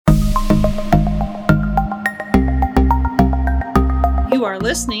You are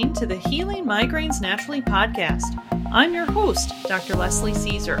listening to the Healing Migraines Naturally podcast. I'm your host, Dr. Leslie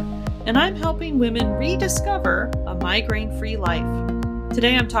Caesar, and I'm helping women rediscover a migraine-free life.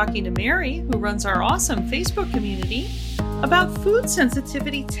 Today I'm talking to Mary, who runs our awesome Facebook community, about food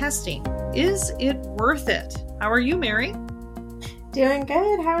sensitivity testing. Is it worth it? How are you, Mary? Doing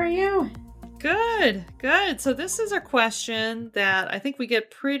good. How are you? Good. So this is a question that I think we get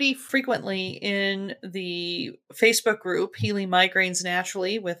pretty frequently in the Facebook group, Healing Migraines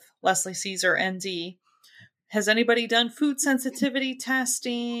Naturally with Leslie Caesar, ND. Has anybody done food sensitivity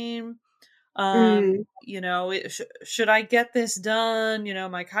testing? Should I get this done?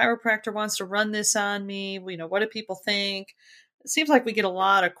 My chiropractor wants to run this on me. What do people think? It seems like we get a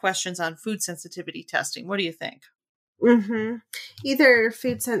lot of questions on food sensitivity testing. What do you think? Either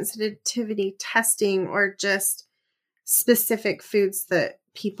food sensitivity testing or just specific foods that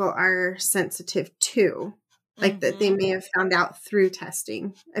people are sensitive to, like that they may have found out through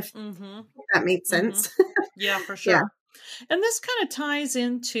testing, if that made sense. Yeah, for sure. Yeah. And this kind of ties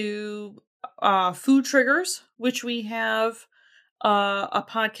into food triggers, which we have a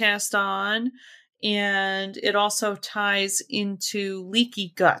podcast on, and it also ties into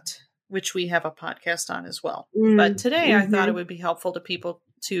leaky gut, which we have a podcast on as well. But today I thought it would be helpful to people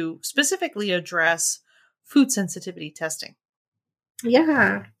to specifically address food sensitivity testing.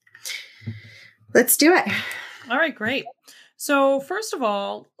 Yeah. Let's do it. All right, great. So first of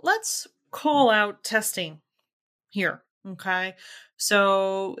all, let's call out testing here. Okay.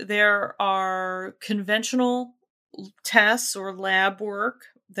 So there are conventional tests or lab work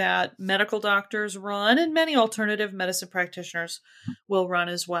that medical doctors run and many alternative medicine practitioners will run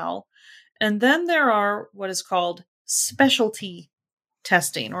as well. And then there are what is called specialty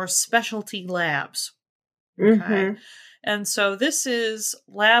testing or specialty labs. Okay. And so this is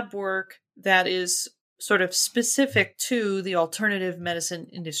lab work that is sort of specific to the alternative medicine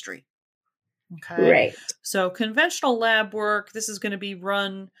industry. Okay. Right. So conventional lab work, this is going to be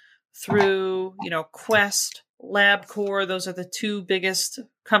run through, Quest, LabCorp. Those are the two biggest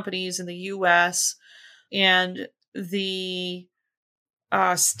companies in the U.S. And the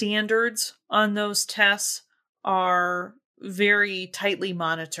standards on those tests are very tightly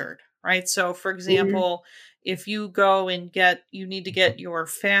monitored, right? So, for example, if you go and you need to get your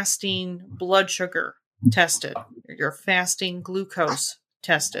fasting blood sugar tested, or your fasting glucose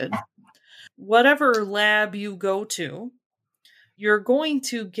tested, whatever lab you go to, you're going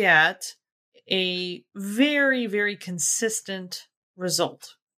to get a very, very consistent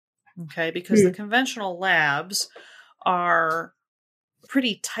result, okay? Because the conventional labs are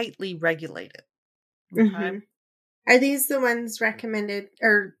pretty tightly regulated, okay? Are these the ones recommended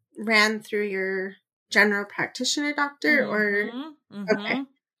or ran through your general practitioner doctor or? Okay.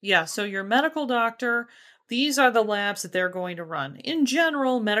 Yeah, so your medical doctor, these are the labs that they're going to run. In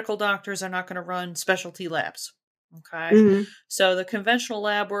general, medical doctors are not going to run specialty labs. Okay. So the conventional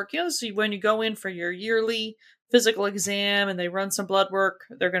lab work, so when you go in for your yearly physical exam and they run some blood work,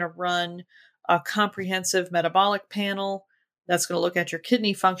 they're going to run a comprehensive metabolic panel that's going to look at your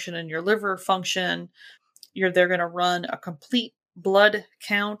kidney function and your liver function. They're going to run a complete blood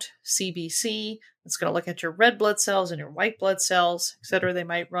count, CBC. It's going to look at your red blood cells and your white blood cells, et cetera. They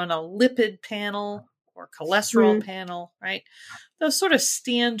might run a lipid panel or cholesterol panel, right? Those sort of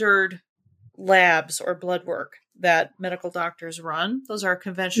standard labs or blood work that medical doctors run. Those are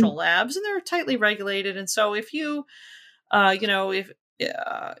conventional labs and they're tightly regulated. And so if you,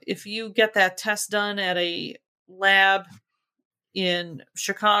 if you get that test done at a lab in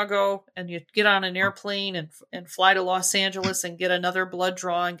Chicago and you get on an airplane and fly to Los Angeles and get another blood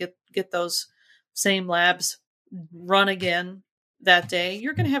draw and get those same labs run again that day,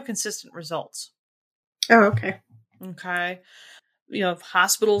 you're going to have consistent results. Oh, okay. Okay.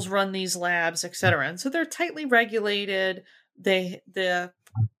 Hospitals run these labs, et cetera. And so they're tightly regulated. The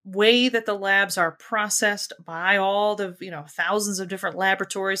way that the labs are processed by all the, thousands of different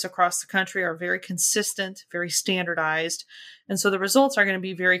laboratories across the country are very consistent, very standardized. And so the results are going to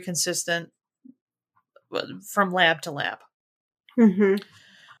be very consistent from lab to lab.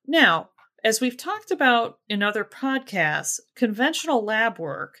 Now, as we've talked about in other podcasts, conventional lab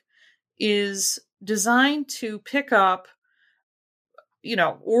work is designed to pick up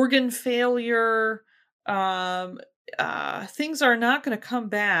organ failure. Things are not going to come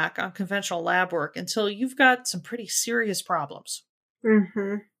back on conventional lab work until you've got some pretty serious problems.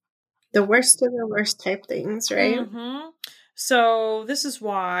 The worst of the worst type things, right? So this is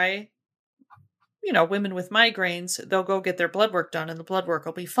why, women with migraines, they'll go get their blood work done and the blood work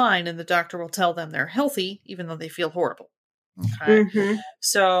will be fine. And the doctor will tell them they're healthy, even though they feel horrible. Okay.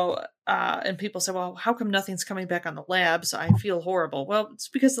 So And people say, well, how come nothing's coming back on the labs? I feel horrible. Well, it's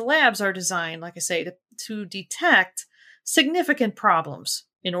because the labs are designed, like I say, to detect significant problems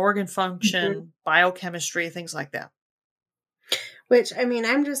in organ function, biochemistry, things like that. Which, I mean,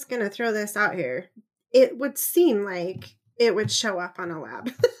 I'm just going to throw this out here. It would seem like it would show up on a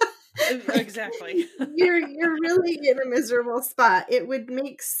lab. Exactly. You're really in a miserable spot. It would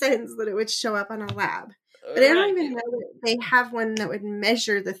make sense that it would show up on a lab. But I don't even know that they have one that would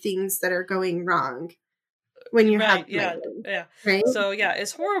measure the things that are going wrong when you have migraine. Yeah. Right? So yeah,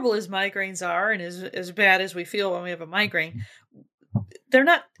 as horrible as migraines are and as bad as we feel when we have a migraine, they're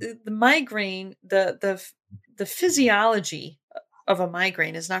not the migraine, the physiology of a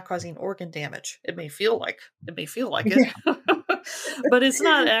migraine is not causing organ damage. It may feel like it, but it's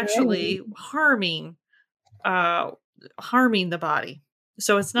not actually harming the body.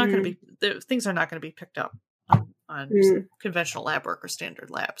 So it's not going to be, things are not going to be picked up on conventional lab work or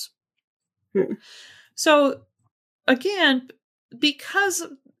standard labs. So again, because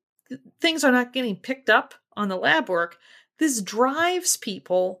things are not getting picked up on the lab work, this drives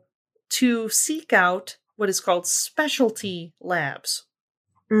people to seek out what is called specialty labs.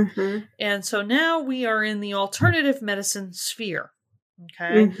 And so now we are in the alternative medicine sphere.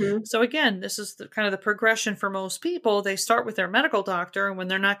 Okay. So again, this is kind of the progression for most people. They start with their medical doctor, and when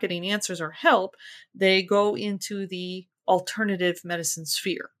they're not getting answers or help, they go into the alternative medicine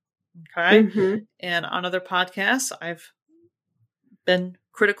sphere. Okay. And on other podcasts, I've been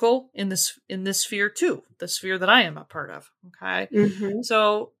critical in this sphere too, the sphere that I am a part of. Okay.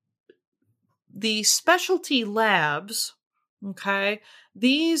 So the specialty labs, okay,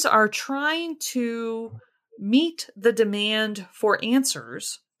 these are trying to meet the demand for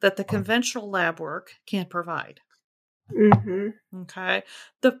answers that the conventional lab work can't provide. Okay.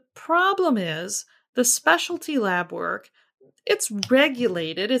 The problem is the specialty lab work, it's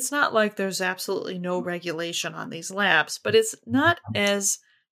regulated. It's not like there's absolutely no regulation on these labs, but it's not as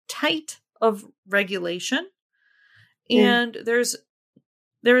tight of regulation. And there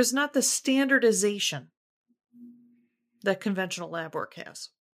is not the standardization that conventional lab work has.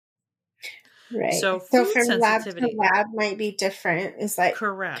 Right. So from lab to lab might be different. Is like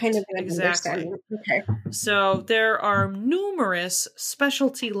correct. Kind of Exactly. Okay. So there are numerous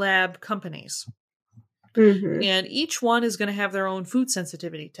specialty lab companies. And each one is going to have their own food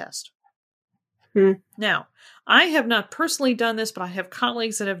sensitivity test. Now, I have not personally done this, but I have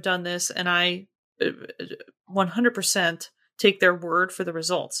colleagues that have done this, and I 100% take their word for the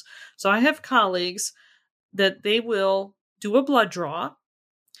results. So I have colleagues that they will do a blood draw,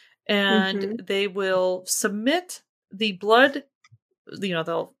 and they will submit the blood,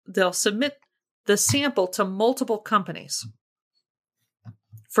 they'll submit the sample to multiple companies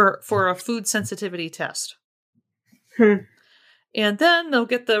for a food sensitivity test. And then they'll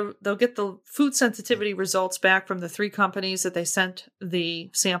get the food sensitivity results back from the 3 companies that they sent the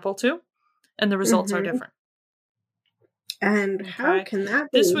sample to, and the results are different. And how can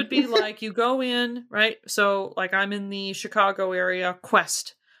that be? This would be like you go in, right? So like I'm in the Chicago area,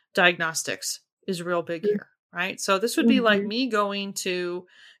 Quest Diagnostics is real big here, right? So this would be like me going to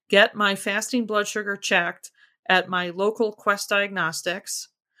get my fasting blood sugar checked at my local Quest Diagnostics,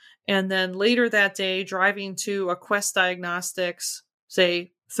 and then later that day driving to a Quest Diagnostics,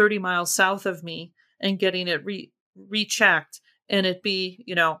 say 30 miles south of me, and getting it rechecked, and it be,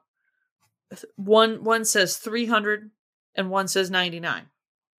 one says 300 and one says 99.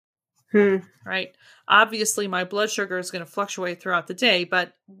 Right? Obviously, my blood sugar is going to fluctuate throughout the day,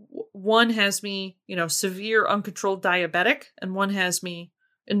 but one has me, severe uncontrolled diabetic, and one has me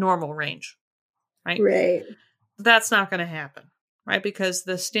in normal range. Right? Right. That's not going to happen, right? Because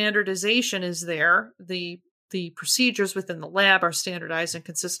the standardization is there. The procedures within the lab are standardized and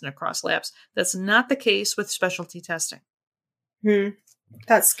consistent across labs. That's not the case with specialty testing.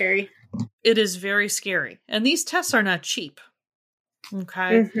 That's scary. It is very scary. And these tests are not cheap.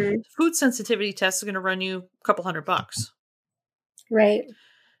 Okay. Food sensitivity test is going to run you a couple $100. Right.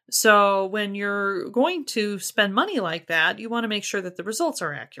 So when you're going to spend money like that, you want to make sure that the results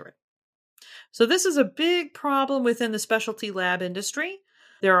are accurate. So this is a big problem within the specialty lab industry.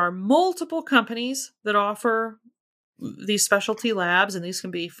 There are multiple companies that offer these specialty labs, and these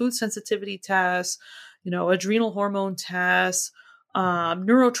can be food sensitivity tests, adrenal hormone tests,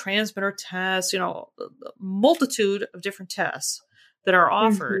 neurotransmitter tests, multitude of different tests that are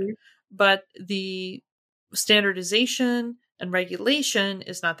offered, but the standardization and regulation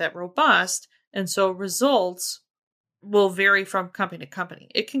is not that robust. And so results will vary from company to company.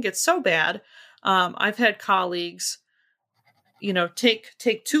 It can get so bad. I've had colleagues,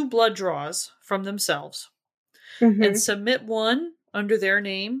 take 2 blood draws from themselves and submit one under their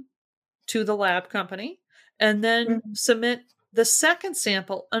name to the lab company, and then submit the second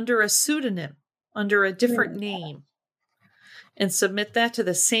sample under a pseudonym, under a different name, and submit that to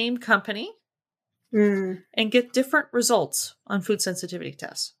the same company and get different results on food sensitivity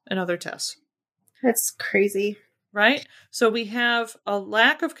tests and other tests. That's crazy. Right? So we have a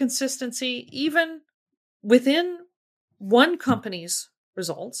lack of consistency even within one company's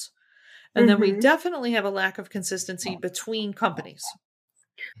results. And then we definitely have a lack of consistency between companies.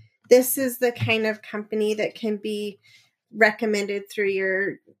 This is the kind of company that can be recommended through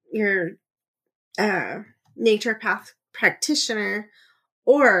your naturopath practitioner,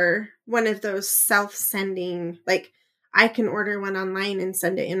 or one of those self-sending, like I can order one online and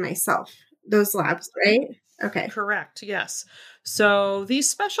send it in myself. Those labs, right? Okay. Correct. Yes. So these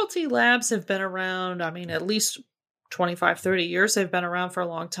specialty labs have been around, at least 25, 30 years. They've been around for a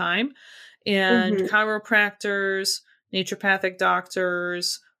long time. And chiropractors, naturopathic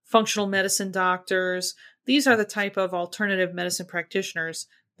doctors, functional medicine doctors, these are the type of alternative medicine practitioners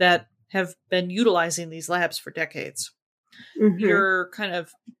that have been utilizing these labs for decades. Your kind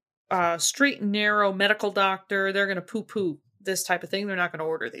of straight and narrow medical doctor, they're going to poo-poo this type of thing. They're not going to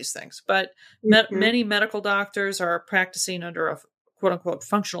order these things. But many medical doctors are practicing under a quote-unquote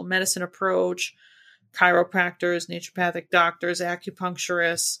functional medicine approach. Chiropractors, naturopathic doctors,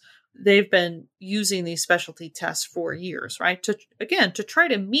 acupuncturists, they've been using these specialty tests for years, right? To try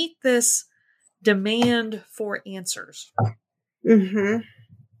to meet this demand for answers.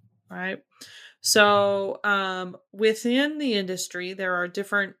 Right? So within the industry, there are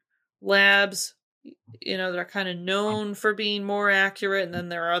different labs, that are kind of known for being more accurate. And then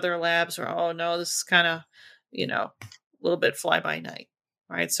there are other labs where, oh no, this is kind of, a little bit fly by night.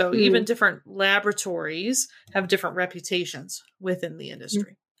 Right. So even different laboratories have different reputations within the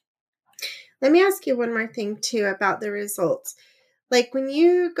industry. Let me ask you one more thing too about the results. Like when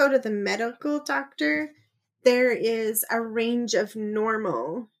you go to the medical doctor, there is a range of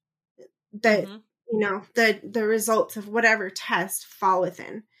normal that, the results of whatever test fall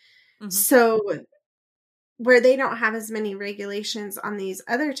within. So where they don't have as many regulations on these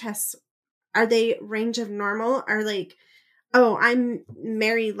other tests, are they range of normal? Or like, oh, I'm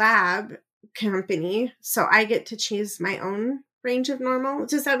Mary Lab company, so I get to choose my own range of normal.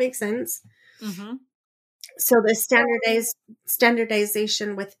 Does that make sense? So the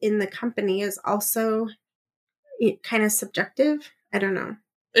standardization within the company is also kind of subjective. I don't know.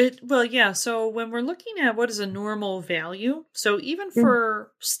 So when we're looking at what is a normal value, so even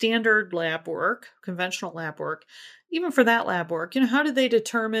for standard lab work, conventional lab work, even for that lab work, how did they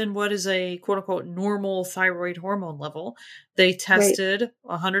determine what is a quote unquote normal thyroid hormone level? They tested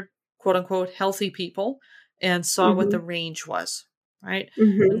 100 quote unquote healthy people and saw what the range was, right?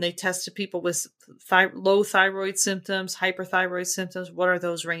 And they tested people with low thyroid symptoms, hyperthyroid symptoms. What are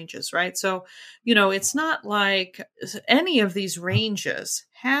those ranges, right? So, it's not like any of these ranges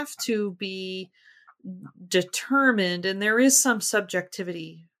have to be determined, and there is some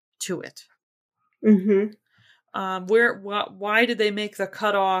subjectivity to it. Why did they make the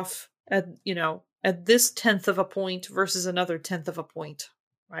cutoff at this 10th of a point versus another 10th of a point,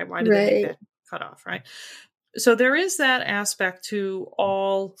 right? Why did they make that cutoff, right? So there is that aspect to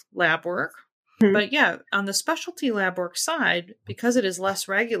all lab work. But yeah, on the specialty lab work side, because it is less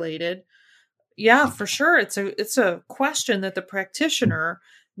regulated, yeah, for sure, it's a question that the practitioner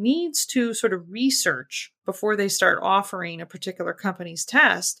needs to sort of research before they start offering a particular company's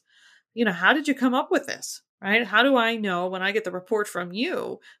test. How did you come up with this, right? How do I know when I get the report from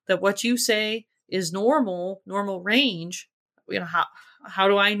you that what you say is normal range? How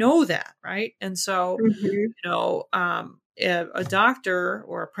do I know that, right? And so, a doctor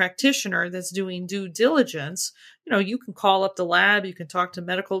or a practitioner that's doing due diligence, you can call up the lab, you can talk to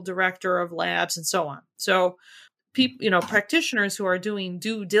medical director of labs and so on. So people, practitioners who are doing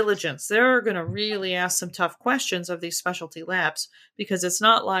due diligence, they're going to really ask some tough questions of these specialty labs, because it's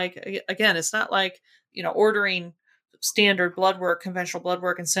not like, ordering standard blood work, conventional blood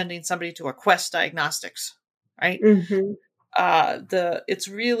work, and sending somebody to a Quest Diagnostics, right? It's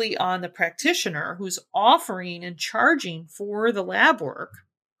really on the practitioner who's offering and charging for the lab work.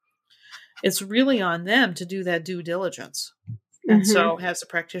 It's really on them to do that due diligence. And so has the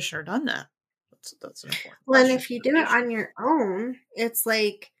practitioner done that? That's an important question. And if you do it on your own, it's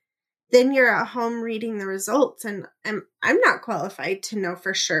like, then you're at home reading the results, and I'm not qualified to know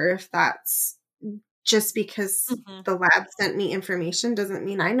for sure if that's just because the lab sent me information doesn't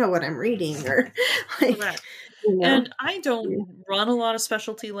mean I know what I'm reading, or like. Correct. And I don't run a lot of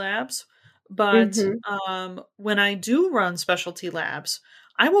specialty labs, but when I do run specialty labs,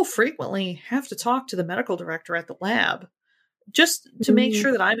 I will frequently have to talk to the medical director at the lab just to make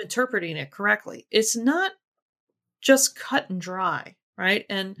sure that I'm interpreting it correctly. It's not just cut and dry, right?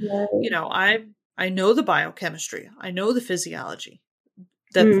 And, I know the biochemistry, I know the physiology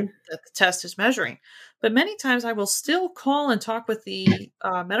that, that the test is measuring. But many times I will still call and talk with the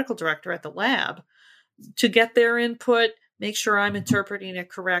medical director at the lab to get their input, make sure I'm interpreting it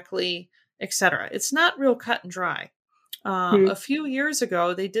correctly, etc. It's not real cut and dry. A few years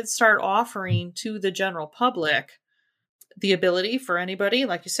ago, they did start offering to the general public the ability for anybody,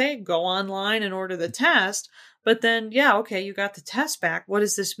 like you say, go online and order the test. But then, you got the test back. What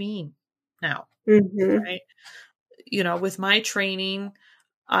does this mean now? Right? With my training,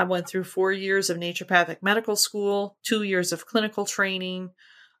 I went through 4 years of naturopathic medical school, 2 years of clinical training.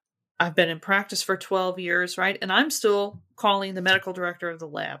 I've been in practice for 12 years, right? And I'm still calling the medical director of the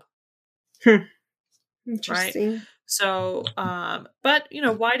lab. Interesting. Right? So, but,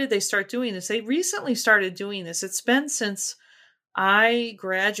 why did they start doing this? They recently started doing this. It's been since I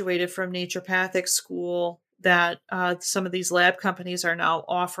graduated from naturopathic school that some of these lab companies are now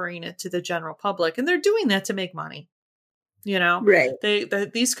offering it to the general public. And they're doing that to make money. Right.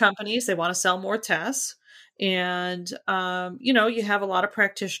 These companies, they want to sell more tests. And, you have a lot of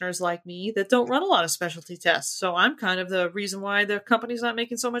practitioners like me that don't run a lot of specialty tests. So I'm kind of the reason why the company's not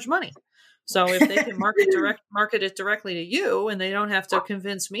making so much money. So if they can market it directly to you, and they don't have to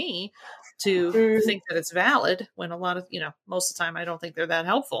convince me to think that it's valid, when a lot of, most of the time I don't think they're that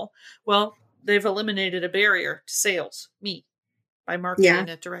helpful. Well, they've eliminated a barrier to sales, me, by marketing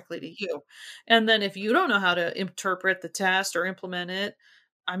it directly to you. And then if you don't know how to interpret the test or implement it,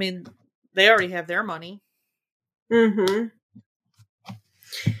 I mean, they already have their money. Well,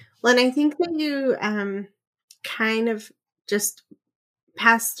 and I think that you kind of just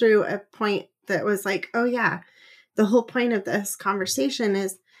passed through a point that was like, oh yeah, the whole point of this conversation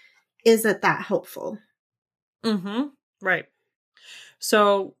is it that helpful? Right.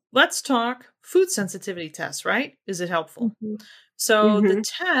 So let's talk food sensitivity tests, right? Is it helpful? So the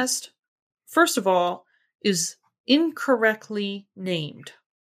test, first of all, is incorrectly named.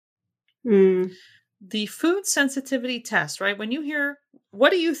 The food sensitivity test, right? When you hear,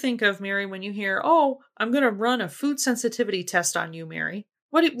 what do you think of, Mary, when you hear, oh, I'm going to run a food sensitivity test on you, Mary?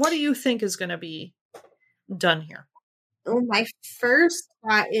 What do you think is going to be done here? Oh, my first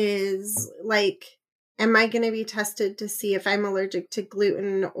thought is like, am I going to be tested to see if I'm allergic to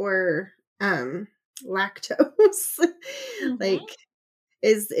gluten or lactose? Like,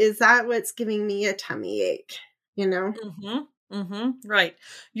 is that what's giving me a tummy ache? Right.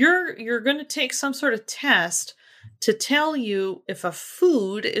 You're going to take some sort of test to tell you if a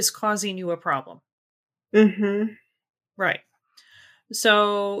food is causing you a problem. Right.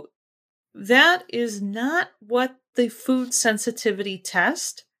 So that is not what the food sensitivity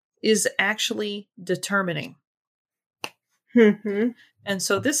test is actually determining. And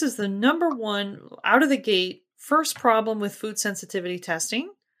so this is the number one out of the gate first problem with food sensitivity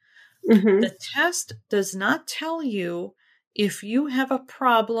testing. The test does not tell you if you have a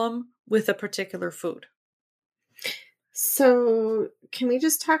problem with a particular food. So can we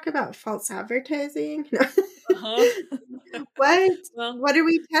just talk about false advertising? What are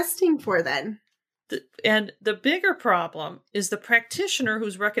we testing for then? And the bigger problem is the practitioner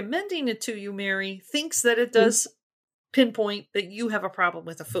who's recommending it to you, Mary, thinks that it does pinpoint that you have a problem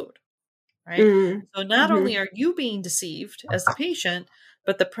with a food, right? So not only are you being deceived as the patient,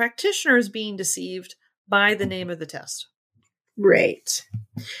 but the practitioner is being deceived by the name of the test. Right.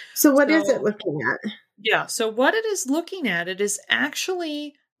 So what is it looking at? Yeah. So what it is looking at, it is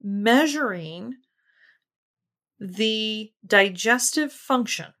actually measuring the digestive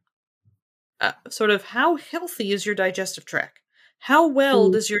function. Sort of how healthy is your digestive tract? How well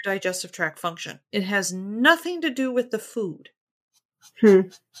does your digestive tract function? It has nothing to do with the food.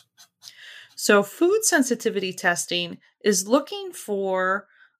 So food sensitivity testing is looking for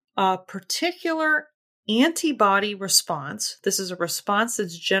a particular antibody response. This is a response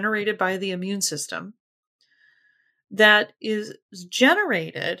that's generated by the immune system that is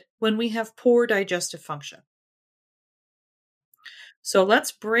generated when we have poor digestive function. So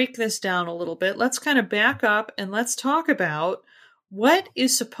let's break this down a little bit. Let's kind of back up and let's talk about what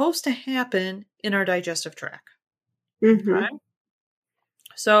is supposed to happen in our digestive tract. Okay?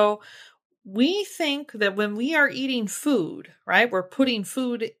 So we think that when we are eating food, right, we're putting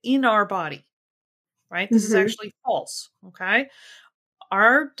food in our body, right? This is actually false, okay?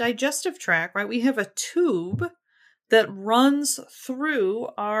 Our digestive tract, right, we have a tube that runs through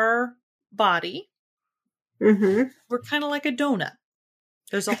our body. We're kind of like a donut.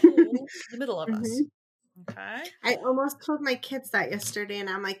 There's a hole in the middle of us. Okay. I almost told my kids that yesterday, and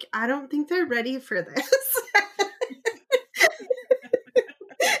I'm like, I don't think they're ready for this.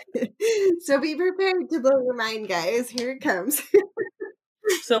 So be prepared to blow your mind, guys. Here it comes.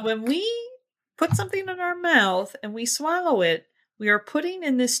 So when we put something in our mouth and we swallow it, we are putting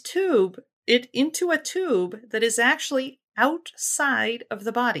in this tube, it into a tube that is actually outside of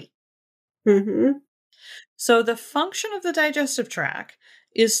the body. Mm-hmm. So the function of the digestive tract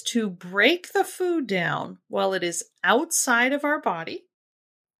is to break the food down while it is outside of our body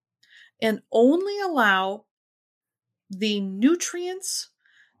and only allow the nutrients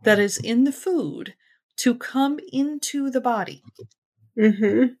that is in the food to come into the body.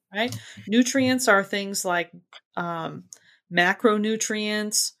 Mm-hmm. Right? Nutrients are things like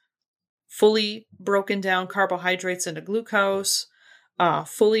macronutrients, fully broken down carbohydrates into glucose,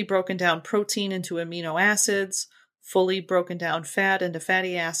 fully broken down protein into amino acids, fully broken down fat into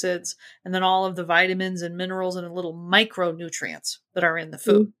fatty acids, and then all of the vitamins and minerals and little micronutrients that are in the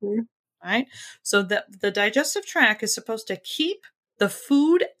food. Mm-hmm. Right? So the digestive tract is supposed to keep the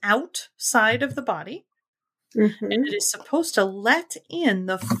food outside of the body, Mm-hmm. and it is supposed to let in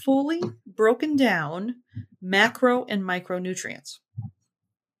the fully broken down macro and micronutrients.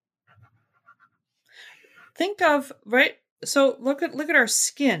 Think of, right? So look at our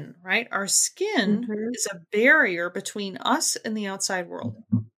skin, right? Our skin Mm-hmm. is a barrier between us and the outside world.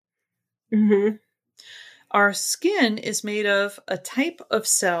 Mm-hmm. Our skin is made of a type of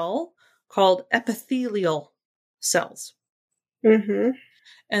cell called epithelial cells. Mm-hmm.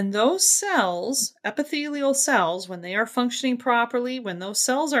 And those cells, epithelial cells, when they are functioning properly, when those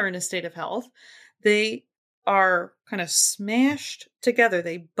cells are in a state of health, they are kind of smashed together.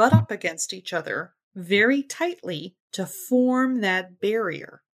 They butt up against each other very tightly to form that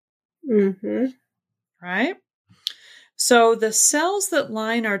barrier. Mm-hmm. Right? So the cells that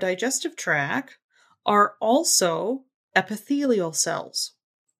line our digestive tract are also epithelial cells.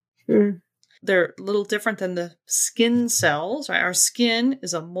 Mm. They're a little different than the skin cells. Right? Our skin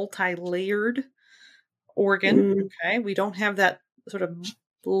is a multi-layered organ. Okay. We don't have that sort of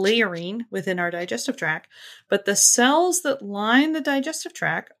layering within our digestive tract, but the cells that line the digestive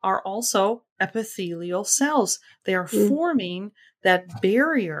tract are also epithelial cells. They are forming that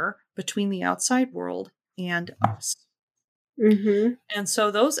barrier between the outside world and us. Mm-hmm. And so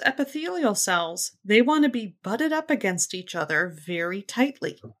those epithelial cells, they want to be butted up against each other very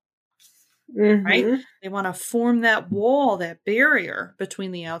tightly. Mm-hmm. Right? They want to form that wall, that barrier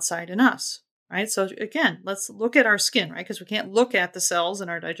between the outside and us. Right? So again, let's look at our skin, right? Because we can't look at the cells in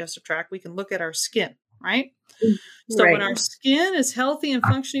our digestive tract. We can look at our skin, right? So when our skin is healthy and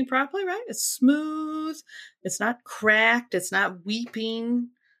functioning properly, right? It's smooth. It's not cracked. It's not weeping.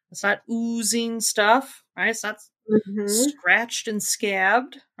 It's not oozing stuff, right? It's not scratched and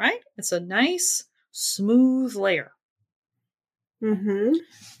scabbed, right? It's a nice, smooth layer. Mm-hmm.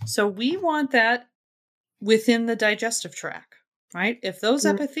 So we want that within the digestive tract, right? If those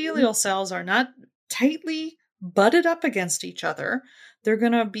epithelial cells are not tightly butted up against each other, they're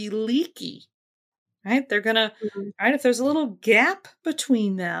going to be leaky, right? They're going to, right? If there's a little gap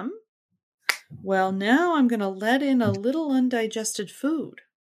between them, well, now I'm going to let in a little undigested food.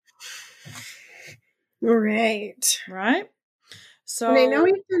 Right. Right? So, and I know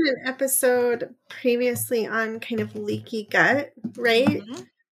we've done an episode previously on kind of leaky gut, right?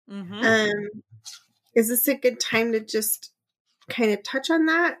 Is this a good time to just kind of touch on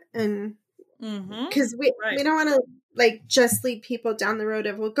that? And because we don't want to like just lead people down the road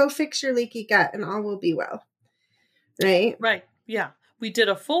of, well, go fix your leaky gut and all will be well. Right? Right. Yeah. We did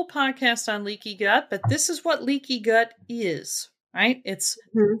a full podcast on leaky gut, but this is what leaky gut is, right? It's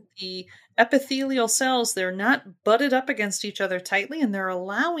the epithelial cells. They're not butted up against each other tightly, and they're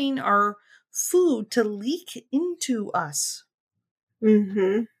allowing our food to leak into us.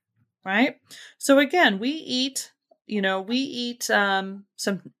 Mm-hmm. Right? So again, we eat some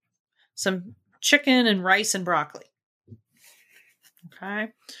chicken and rice and broccoli. Okay?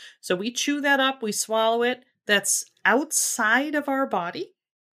 So we chew that up, we swallow it. That's outside of our body.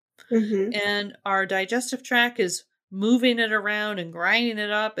 And our digestive tract is moving it around and grinding it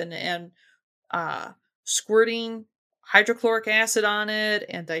up and squirting hydrochloric acid on it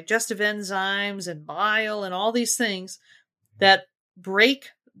and digestive enzymes and bile and all these things that break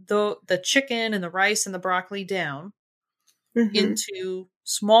the chicken and the rice and the broccoli down into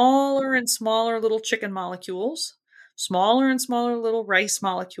smaller and smaller little chicken molecules, smaller and smaller little rice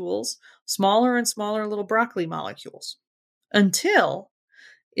molecules, smaller and smaller little broccoli molecules, until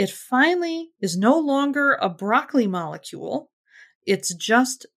it finally is no longer a broccoli molecule. It's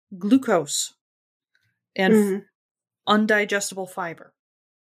just glucose and undigestible fiber.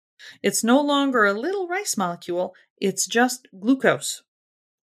 It's no longer a little rice molecule. It's just glucose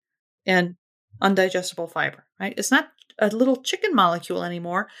and undigestible fiber, right? It's not a little chicken molecule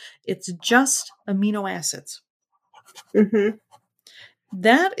anymore. It's just amino acids. Mm-hmm.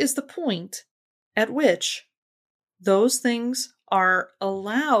 That is the point at which those things are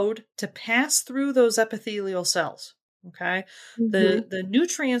allowed to pass through those epithelial cells. Okay. Mm-hmm. The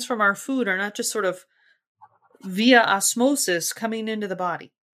nutrients from our food are not just sort of via osmosis coming into the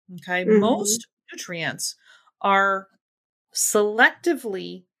body. Okay. Mm-hmm. Most nutrients are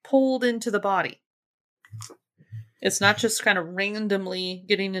selectively pulled into the body. It's not just kind of randomly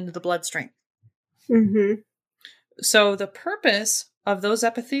getting into the bloodstream. Mm-hmm. So the purpose of those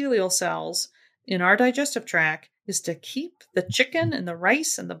epithelial cells in our digestive tract is to keep the chicken and the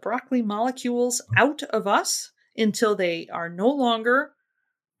rice and the broccoli molecules out of us until they are no longer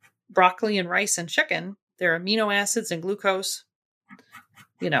broccoli and rice and chicken. They're amino acids and glucose,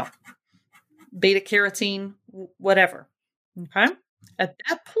 beta carotene, whatever. Okay. At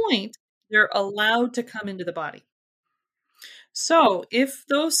that point, they're allowed to come into the body. So if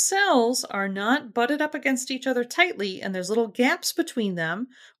those cells are not butted up against each other tightly and there's little gaps between them,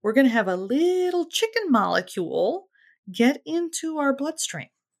 we're going to have a little chicken molecule get into our bloodstream.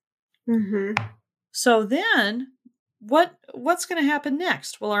 Mm-hmm. So then what's going to happen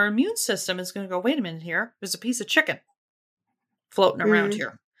next? Well, our immune system is going to go, wait a minute here. There's a piece of chicken floating around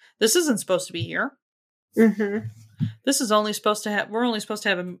here. This isn't supposed to be here. Mm-hmm. This is only supposed to have, we're only supposed to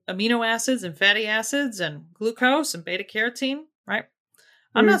have amino acids and fatty acids and glucose and beta carotene, right?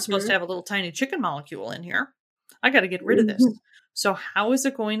 I'm not supposed to have a little tiny chicken molecule in here. I got to get rid of this. So how is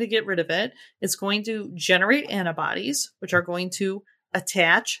it going to get rid of it? It's going to generate antibodies, which are going to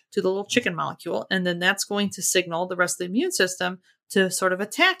attach to the little chicken molecule. And then that's going to signal the rest of the immune system to sort of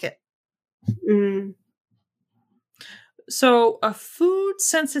attack it. Mm. So a food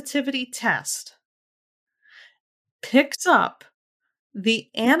sensitivity test picks up the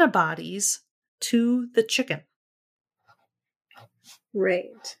antibodies to the chicken.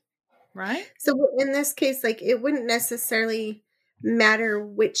 Right. Right? So in this case, like, it wouldn't necessarily matter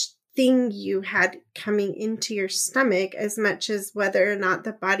which thing you had coming into your stomach as much as whether or not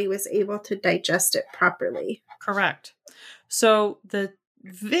the body was able to digest it properly. Correct. So the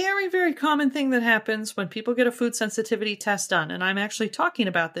very, very common thing that happens when people get a food sensitivity test done, and I'm actually talking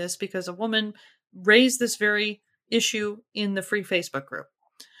about this because a woman raised this very issue in the free Facebook group.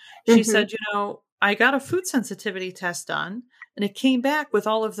 She said, I got a food sensitivity test done and it came back with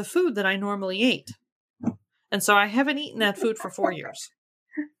all of the food that I normally ate. And so I haven't eaten that food for 4 years.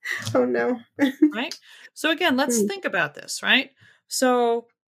 Oh, no. Right? So again, let's think about this, right? So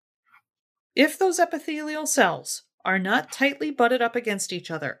if those epithelial cells are not tightly butted up against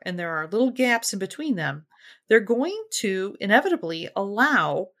each other and there are little gaps in between them, they're going to inevitably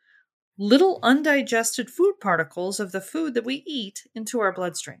allow little undigested food particles of the food that we eat into our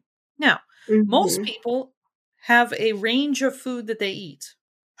bloodstream. Now, most people have a range of food that they eat.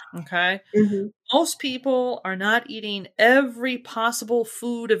 Okay. Most people are not eating every possible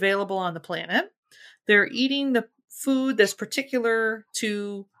food available on the planet. They're eating the food that's particular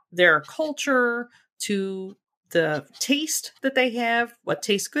to their culture, to the taste that they have, what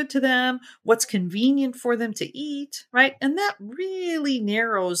tastes good to them, what's convenient for them to eat, right? And that really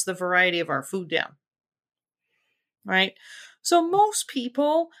narrows the variety of our food down, right? So most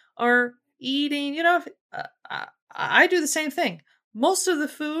people are eating, I do the same thing. Most of the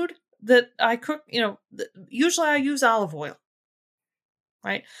food that I cook, usually I use olive oil,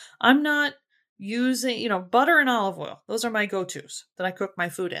 right? I'm not using, butter and olive oil. Those are my go-tos that I cook my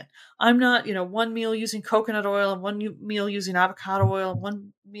food in. I'm not, one meal using coconut oil and one meal using avocado oil and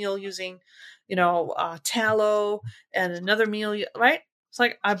one meal using, tallow and another meal, right? It's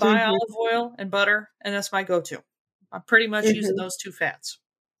like I buy olive oil and butter and that's my go-to. I'm pretty much using those two fats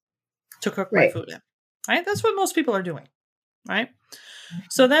to cook my food in, right? That's what most people are doing, right?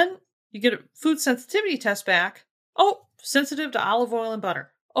 So then you get a food sensitivity test back. Oh, sensitive to olive oil and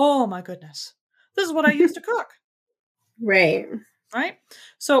butter. Oh my goodness. This is what I used to cook. Right. Right?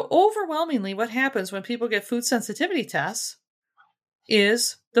 So overwhelmingly what happens when people get food sensitivity tests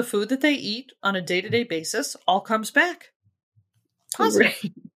is the food that they eat on a day-to-day basis all comes back positive.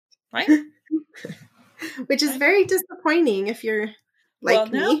 Right? Which is very disappointing if you're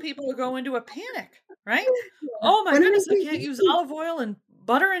like me. Well, now people will go into a panic, right? Oh my goodness, I can't use olive oil and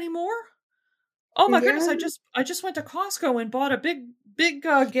butter anymore. Oh my goodness, I just went to Costco and bought a big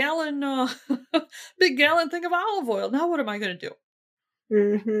gallon big gallon thing of olive oil. Now what am I going to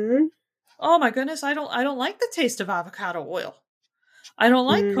do? Oh my goodness, I don't like the taste of avocado oil. I don't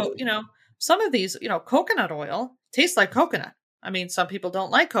like some of these, coconut oil tastes like coconut. I mean, some people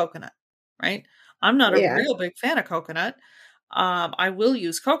don't like coconut, right? I'm not a real big fan of coconut. I will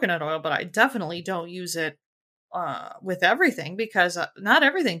use coconut oil, but I definitely don't use it with everything, because not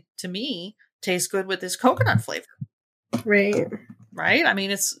everything to me tastes good with this coconut flavor. Right. Right. I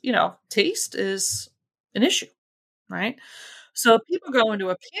mean, it's, taste is an issue. Right. So people go into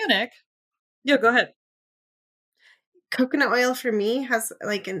a panic. Yeah, go ahead. Coconut oil for me has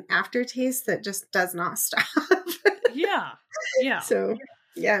like an aftertaste that just does not stop. Yeah. Yeah. So,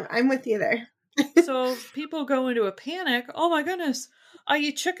 yeah, I'm with you there. So people go into a panic. Oh my goodness. I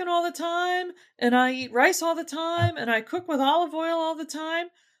eat chicken all the time, and I eat rice all the time, and I cook with olive oil all the time.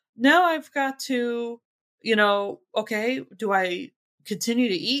 Now I've got to, okay, do I continue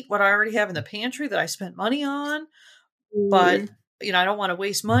to eat what I already have in the pantry that I spent money on? But, I don't want to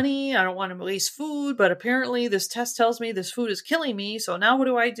waste money. I don't want to waste food. But apparently this test tells me this food is killing me. So now what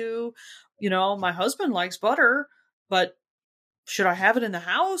do I do? My husband likes butter, but should I have it in the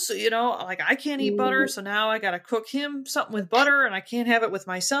house? Like I can't eat butter. So now I got to cook him something with butter, and I can't have it with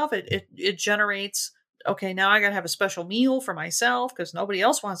myself. It generates, okay, now I got to have a special meal for myself because nobody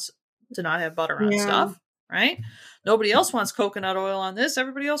else wants to not have butter on stuff. Right? Nobody else wants coconut oil on this.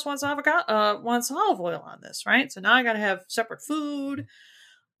 Everybody else wants wants olive oil on this, right? So now I got to have separate food.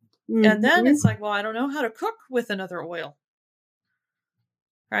 And then it's like, well, I don't know how to cook with another oil.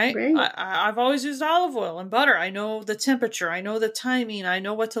 Right? I've always used olive oil and butter. I know the temperature. I know the timing. I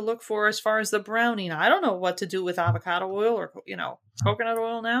know what to look for as far as the browning. I don't know what to do with avocado oil or, coconut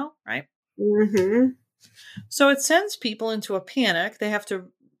oil now, right? Mm-hmm. So it sends people into a panic. They have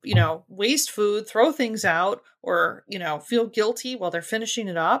to, waste food, throw things out, or, feel guilty while they're finishing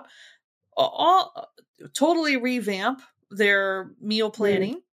it up. All totally revamp their meal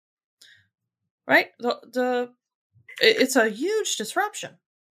planning, right? It's a huge disruption.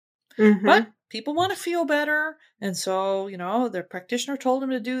 Mm-hmm. But people want to feel better, and so their practitioner told them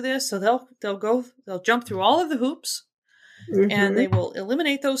to do this. So they'll jump through all of the hoops, and they will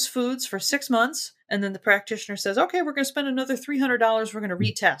eliminate those foods for 6 months. And then the practitioner says, "Okay, we're going to spend another $300. We're going to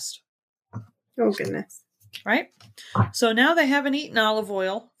retest." Oh goodness! Right. So now they haven't eaten olive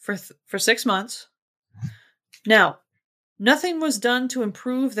oil for 6 months. Now, nothing was done to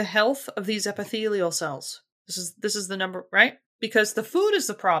improve the health of these epithelial cells. This is the number, right? Because the food is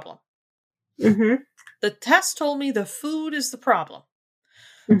the problem. Mm-hmm. The test told me the food is the problem.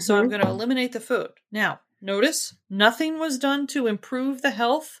 Mm-hmm. So I'm going to eliminate the food. Now, notice nothing was done to improve the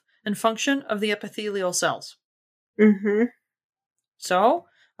health and function of the epithelial cells. Mm-hmm. So,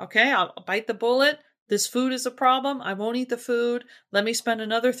 okay, I'll bite the bullet. This food is a problem. I won't eat the food. Let me spend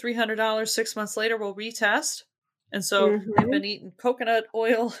another $300. 6 months later, we'll retest. And so I've been eating coconut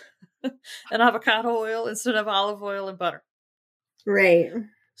oil and avocado oil instead of olive oil and butter. Right.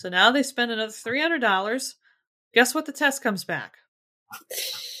 So now they spend another $300. Guess what the test comes back?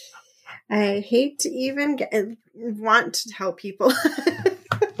 I hate to even want to tell people.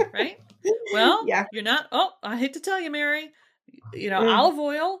 Right? Well, yeah. You're not. Oh, I hate to tell you, Mary. Olive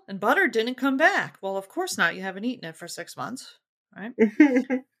oil and butter didn't come back. Well, of course not. You haven't eaten it for 6 months, right?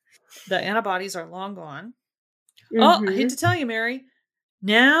 The antibodies are long gone. Mm-hmm. Oh, I hate to tell you, Mary.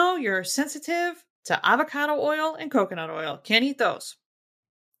 Now you're sensitive to avocado oil and coconut oil. Can't eat those.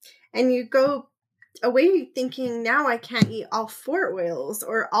 And you go away thinking, now I can't eat all 4 oils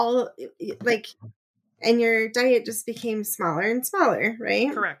or all, and your diet just became smaller and smaller,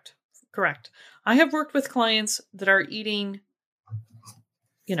 right? Correct. I have worked with clients that are eating,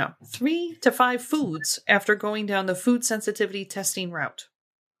 3 to 5 foods after going down the food sensitivity testing route.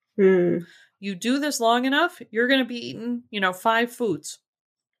 You do this long enough, you're going to be eating, 5 foods,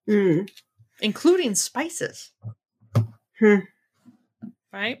 including spices.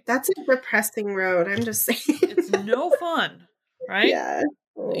 Right? That's a depressing road. I'm just saying. It's no fun, right? Yeah.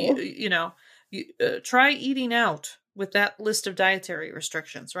 Oh. Try eating out with that list of dietary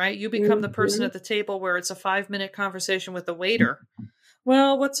restrictions, right? You become the person at the table where it's a 5-minute conversation with the waiter.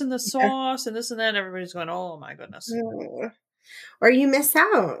 Well, what's in the sauce and this and that? And everybody's going, oh my goodness. Or you miss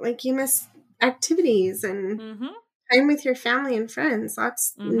out. Like you miss activities and time with your family and friends.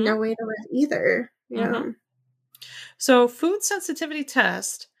 That's no way to live either. Yeah. So food sensitivity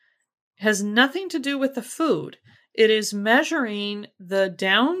test has nothing to do with the food. It is measuring the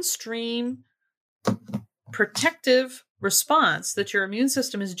downstream protective response that your immune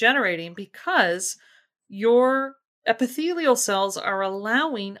system is generating because your epithelial cells are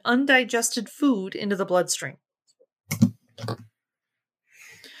allowing undigested food into the bloodstream.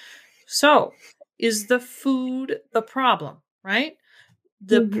 So, is the food the problem, right?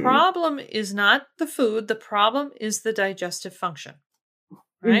 The problem is not the food. The problem is the digestive function,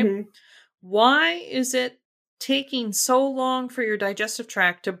 right? Why is it taking so long for your digestive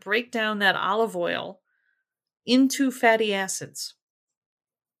tract to break down that olive oil into fatty acids?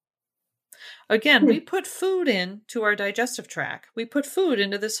 Again, we put food into our digestive tract. We put food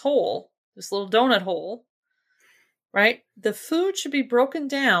into this hole, this little donut hole, right? The food should be broken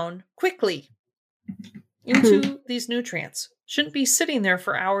down quickly into these nutrients. Shouldn't be sitting there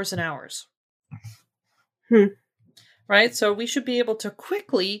for hours and hours. Right? So we should be able to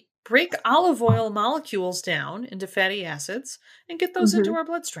quickly break olive oil molecules down into fatty acids and get those into our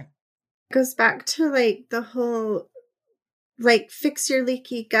bloodstream. Goes back to like the whole, like, fix your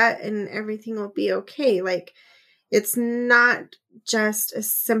leaky gut and everything will be okay. Like, it's not just a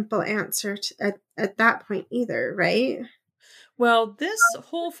simple answer at that point either, right? Well, this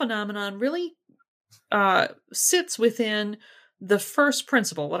whole phenomenon really sits within the first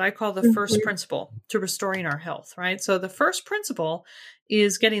principle, what I call the first principle to restoring our health, right? So the first principle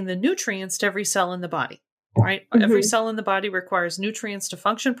is getting the nutrients to every cell in the body, right? Every cell in the body requires nutrients to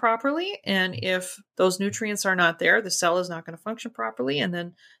function properly. And if those nutrients are not there, the cell is not going to function properly. And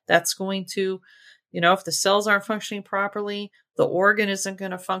then that's going to, if the cells aren't functioning properly, the organ isn't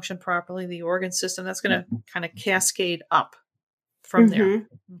going to function properly, the organ system, that's going to kind of cascade up from there.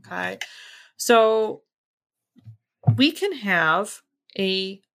 Okay. So we can have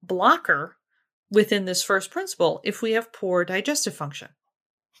a blocker within this first principle if we have poor digestive function,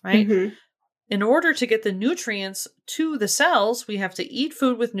 right? In order to get the nutrients to the cells, we have to eat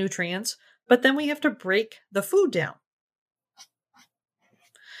food with nutrients, but then we have to break the food down.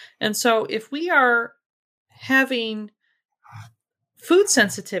 And so if we are having food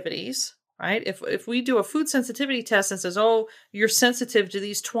sensitivities, right? If we do a food sensitivity test and says, oh, you're sensitive to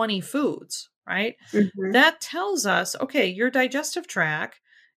these 20 foods, right? That tells us, okay, your digestive tract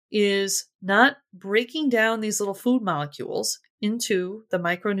is not breaking down these little food molecules into the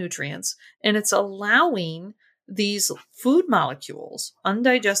micronutrients, and it's allowing these food molecules,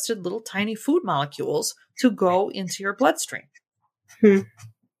 undigested little tiny food molecules, to go into your bloodstream.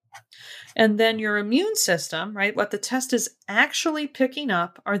 And then your immune system, right? What the test is actually picking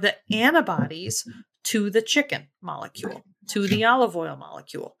up are the antibodies to the chicken molecule, to the olive oil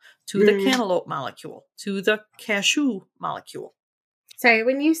molecule, to the cantaloupe molecule, to the cashew molecule. Sorry,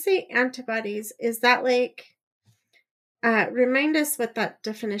 when you say antibodies, is that like, remind us what that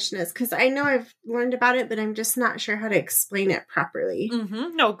definition is? Because I know I've learned about it, but I'm just not sure how to explain it properly.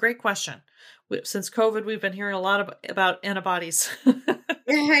 No, great question. Since COVID, we've been hearing a lot about antibodies.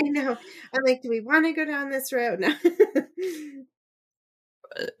 I know. I'm like, do we want to go down this road? No.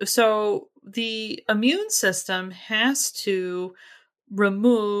 So the immune system has to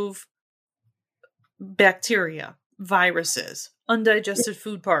remove bacteria, viruses, undigested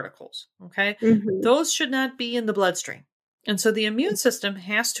food particles. Okay. Those should not be in the bloodstream. And so the immune system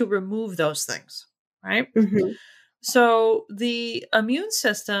has to remove those things. Right. So the immune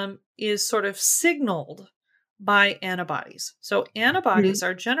system is sort of signaled by antibodies. So antibodies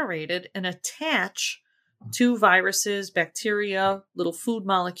are generated and attach to viruses, bacteria, little food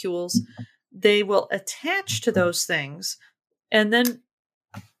molecules. They will attach to those things and then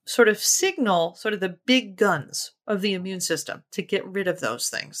sort of signal sort of the big guns of the immune system to get rid of those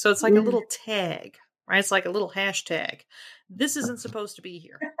things. So it's like a little tag, right? It's like a little hashtag. This isn't supposed to be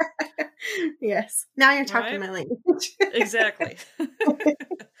here. Yes. Now you're talking my language. Exactly.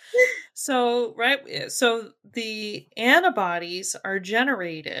 So, right. So the antibodies are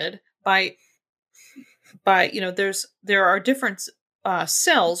generated by there are different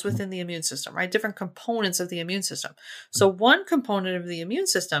cells within the immune system, right? Different components of the immune system. So one component of the immune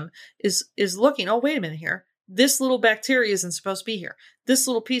system is looking, oh, wait a minute here. This little bacteria isn't supposed to be here. This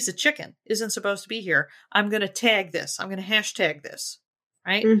little piece of chicken isn't supposed to be here. I'm going to tag this. I'm going to hashtag this,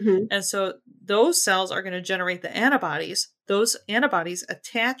 right? And so those cells are going to generate the antibodies. Those antibodies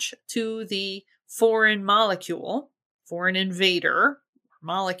attach to the foreign molecule, foreign invader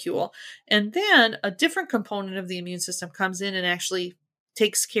molecule, and then a different component of the immune system comes in and actually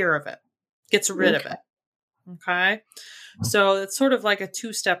takes care of it, gets rid of it. Okay. So it's sort of like a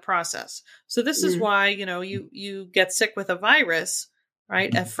two-step process. So this is why, you get sick with a virus,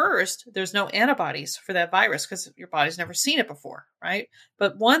 right? At first, there's no antibodies for that virus because your body's never seen it before, right?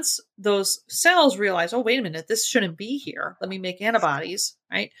 But once those cells realize, oh, wait a minute, this shouldn't be here. Let me make antibodies,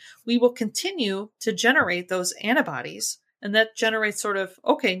 right? We will continue to generate those antibodies. And that generates sort of,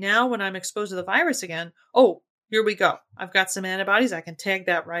 okay, now when I'm exposed to the virus again, oh, here we go. I've got some antibodies. I can tag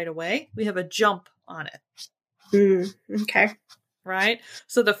that right away. We have a jump on it. Okay. Right?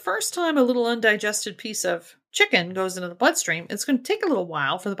 So the first time a little undigested piece of chicken goes into the bloodstream, it's going to take a little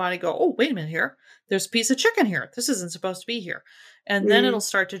while for the body to go, oh, wait a minute here. There's a piece of chicken here. This isn't supposed to be here. And then it'll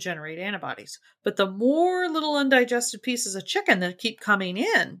start to generate antibodies. But the more little undigested pieces of chicken that keep coming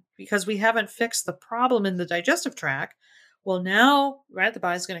in, because we haven't fixed the problem in the digestive tract, Well, now, right, the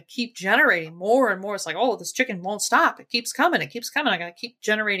body's going to keep generating more and more. It's like, oh, this chicken won't stop. It keeps coming. It keeps coming. I got to keep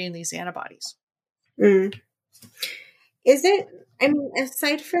generating these antibodies. Mm. Is it, I mean,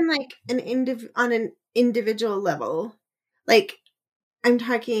 aside from like on an individual level, like I'm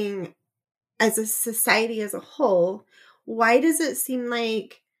talking as a society as a whole, why does it seem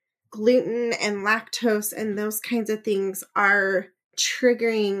like gluten and lactose and those kinds of things are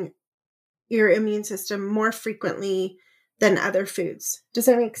triggering your immune system more frequently than other foods? Does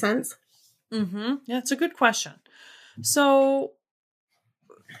that make sense? Mm-hmm. Yeah, it's a good question. So,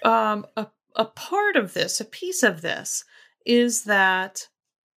 a part of this, a piece of this, is that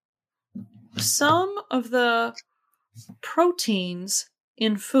some of the proteins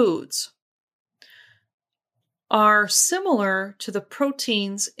in foods are similar to the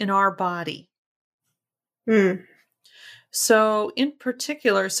proteins in our body. So, in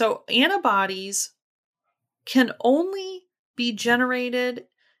particular, antibodies can only be generated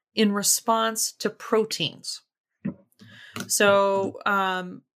in response to proteins. So,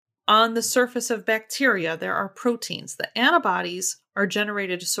 on the surface of bacteria, there are proteins. The antibodies are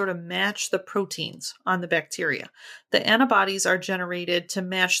generated to sort of match the proteins on the bacteria. The antibodies are generated to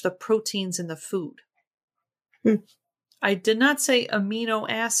match the proteins in the food. I did not say amino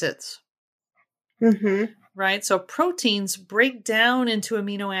acids. Mm-hmm. Right? So proteins break down into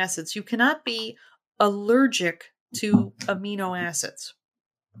amino acids. You cannot be allergic to amino acids.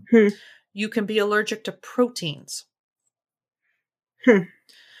 You can be allergic to proteins.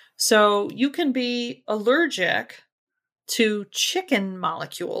 So you can be allergic to chicken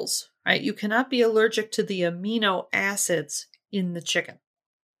molecules, right? You cannot be allergic to the amino acids in the chicken.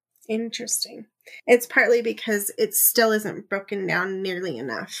 Interesting. It's partly because it still isn't broken down nearly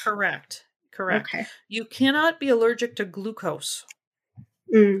enough. Correct. Okay. You cannot be allergic to glucose.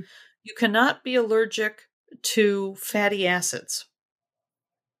 You cannot be allergic to fatty acids.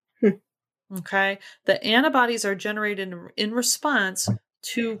 Okay. The antibodies are generated in response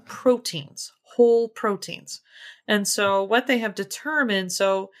to proteins, whole proteins. And so what they have determined,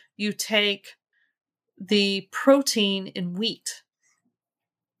 so you take the protein in wheat.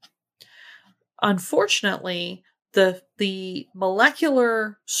 Unfortunately, the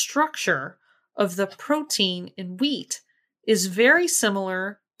molecular structure of the protein in wheat is very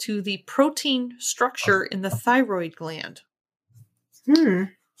similar to the protein structure in the thyroid gland.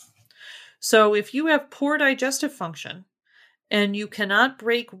 So if you have poor digestive function and you cannot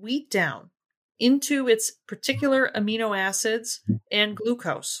break wheat down into its particular amino acids and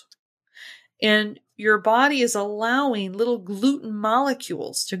glucose, and your body is allowing little gluten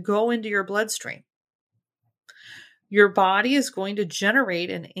molecules to go into your bloodstream, your body is going to generate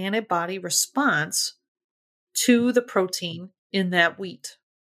an antibody response to the protein in that wheat.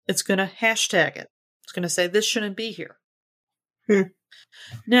 It's going to hashtag it. It's going to say, this shouldn't be here.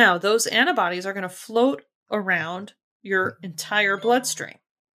 Now, those antibodies are going to float around your entire bloodstream.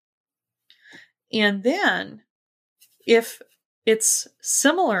 And then, if it's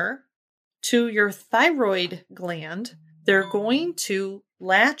similar to your thyroid gland, they're going to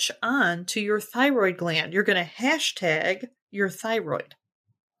latch on to your thyroid gland. You're going to hashtag your thyroid.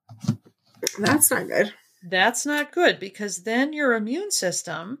 That's not good. That's not good, because then your immune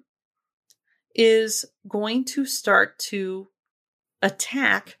system is going to start to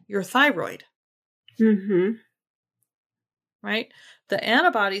attack your thyroid. Right? The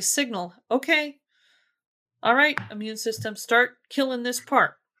antibodies signal, okay, all right, immune system, start killing this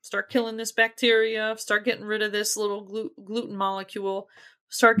part. Start killing this bacteria. Start getting rid of this little gluten molecule.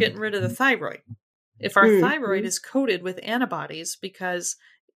 Start getting rid of the thyroid. If our thyroid is coated with antibodies because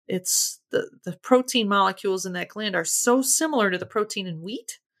it's the protein molecules in that gland are so similar to the protein in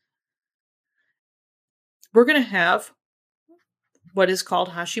wheat, we're going to have what is called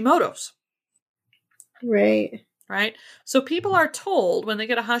Hashimoto's. Right. Right? So people are told when they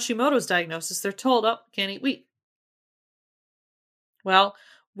get a Hashimoto's diagnosis, they're told, oh, can't eat wheat. Well,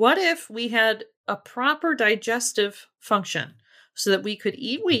 what if we had a proper digestive function so that we could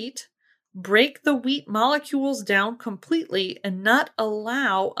eat wheat, break the wheat molecules down completely, and not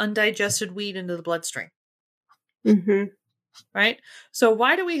allow undigested wheat into the bloodstream? Right? So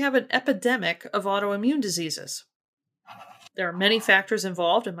why do we have an epidemic of autoimmune diseases? There are many factors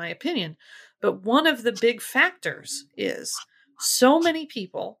involved, in my opinion, but one of the big factors is so many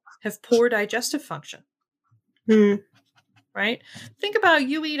people have poor digestive function. Right? Think about,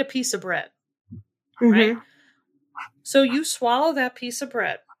 you eat a piece of bread, right? So you swallow that piece of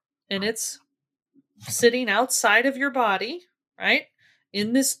bread and it's sitting outside of your body, right?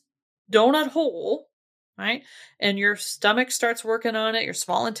 In this donut hole, right? And your stomach starts working on it. Your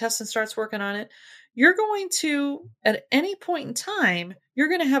small intestine starts working on it. you're going to, at any point in time, you're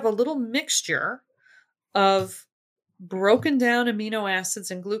going to have a little mixture of broken down amino acids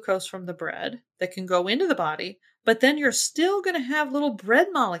and glucose from the bread that can go into the body, but then you're still going to have little bread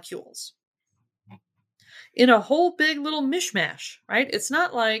molecules in a whole big little mishmash, right? It's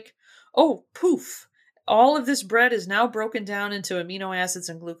not like, oh, poof, all of this bread is now broken down into amino acids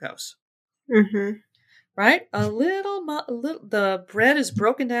and glucose. Mm-hmm. Right? The bread is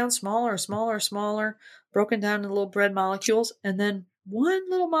broken down smaller, broken down into little bread molecules, and then one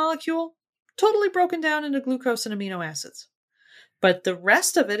little molecule totally broken down into glucose and amino acids. But the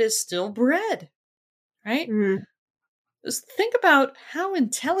rest of it is still bread, right? Mm-hmm. Just think about how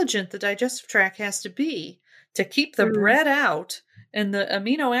intelligent the digestive tract has to be to keep the bread out and the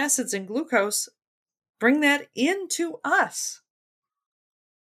amino acids and glucose bring that into us.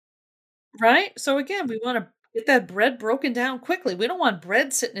 Right? So again, we want to get that bread broken down quickly. We don't want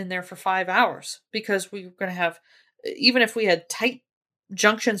bread sitting in there for 5 hours because we're going to have, even if we had tight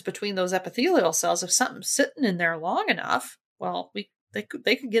junctions between those epithelial cells, if something's sitting in there long enough, well, they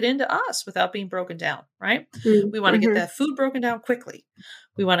could get into us without being broken down, right? Mm-hmm. We want to get that food broken down quickly.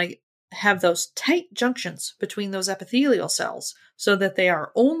 We want to have those tight junctions between those epithelial cells so that they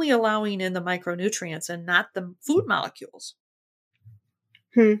are only allowing in the micronutrients and not the food molecules.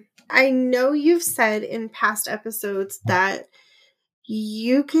 I know you've said in past episodes that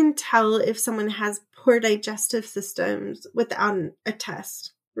you can tell if someone has poor digestive systems without a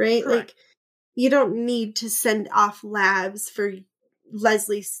test, right? Correct. Like, you don't need to send off labs for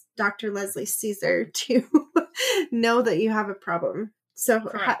Dr. Leslie Caesar to know that you have a problem.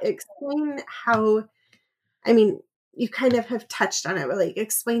 So explain how, I mean, you kind of have touched on it, but like,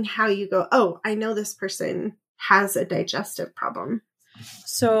 explain how you go, oh, I know this person has a digestive problem.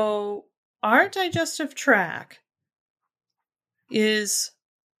 So our digestive tract is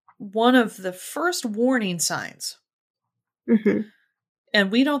one of the first warning signs. Mm-hmm.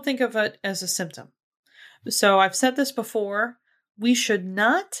 And we don't think of it as a symptom. So I've said this before, we should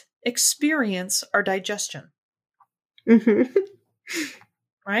not experience our digestion. Mm-hmm.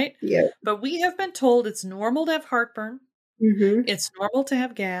 Right? Yeah. But we have been told it's normal to have heartburn. Mm-hmm. It's normal to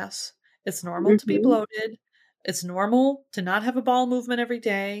have gas. It's normal to be bloated. It's normal to not have a bowel movement every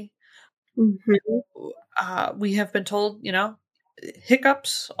day. Mm-hmm. We have been told,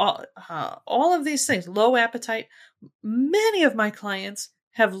 hiccups, all of these things, low appetite. Many of my clients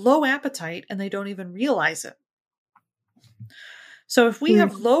have low appetite and they don't even realize it. So if we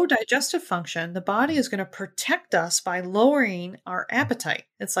have low digestive function, the body is going to protect us by lowering our appetite.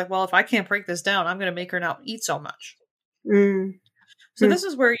 It's like, well, if I can't break this down, I'm going to make her not eat so much. So this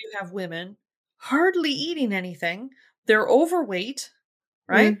is where you have women hardly eating anything. They're overweight,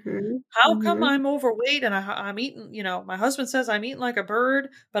 right? How come I'm overweight and I'm eating, my husband says I'm eating like a bird,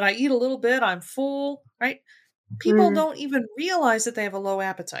 but I eat a little bit, I'm full, right? People don't even realize that they have a low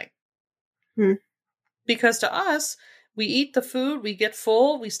appetite. Because to us, we eat the food, we get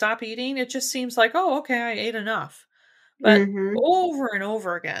full, we stop eating. It just seems like, oh, okay, I ate enough. But over and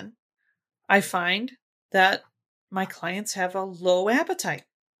over again, I find that my clients have a low appetite.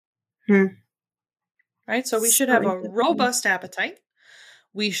 Right? So we should have a robust appetite.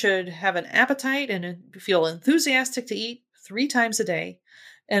 We should have an appetite and feel enthusiastic to eat 3 times a day.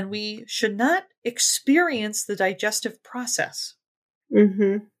 And we should not experience the digestive process.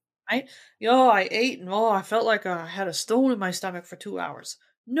 Right? I ate and I felt like I had a stone in my stomach for 2 hours.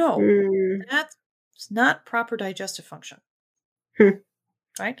 No, that's not proper digestive function.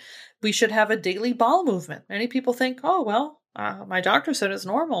 Right? We should have a daily bowel movement. Many people think, my doctor said it's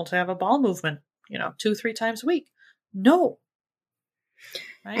normal to have a bowel movement, 2-3 times a week. No.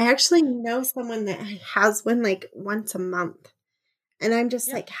 Right? I actually know someone that has one like once a month. And I'm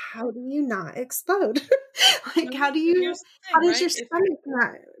just like, how do you not explode? Like, how does your stomach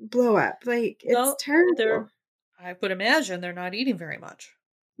not blow up? Like, it's terrible. I would imagine they're not eating very much.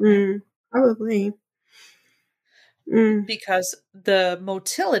 Probably. Because the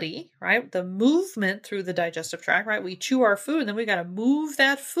motility, right? The movement through the digestive tract, right? We chew our food and then we got to move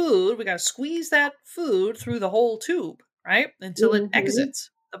that food. We got to squeeze that food through the whole tube, right? Until it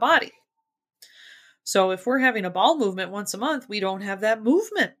exits the body. So if we're having a bowel movement once a month, we don't have that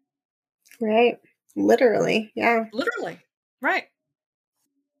movement. Right. Literally. Yeah. Literally. Right.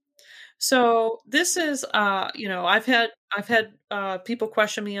 So this is, I've had people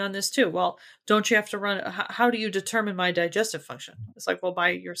question me on this too. Well, don't you have to run? How do you determine my digestive function? It's like, well, by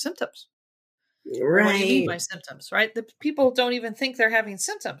your symptoms. Right. What do you mean by symptoms? Right. The people don't even think they're having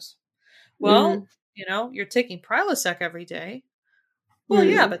symptoms. Well, you're taking Prilosec every day. Well,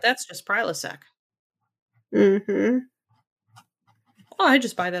 yeah, but that's just Prilosec. Oh, I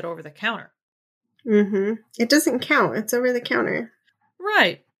just buy that over the counter. It doesn't count. It's over the counter.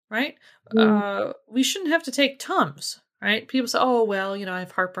 Right. Right. We shouldn't have to take Tums. Right. People say, oh, well, I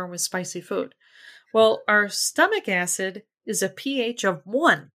have heartburn with spicy food. Well, our stomach acid is a pH of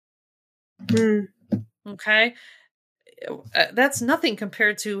 1. Okay. That's nothing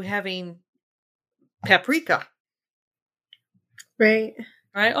compared to having paprika. Right.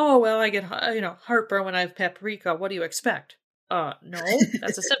 Right. Oh, well, I get, heartburn when I have paprika. What do you expect? No,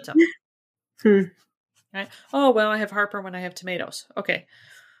 that's a symptom. Right. Oh, well, I have heartburn when I have tomatoes. Okay.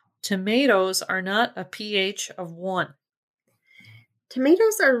 Tomatoes are not a pH of 1.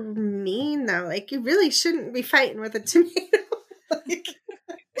 Tomatoes are mean, though. Like, you really shouldn't be fighting with a tomato. Like,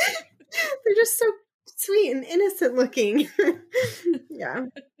 they're just so sweet and innocent looking. Yeah.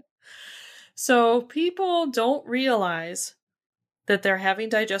 So people don't realize that they're having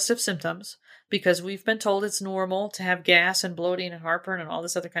digestive symptoms because we've been told it's normal to have gas and bloating and heartburn and all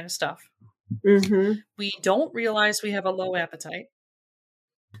this other kind of stuff. We don't realize we have a low appetite.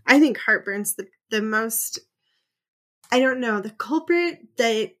 I think heartburn's the most, I don't know, the culprit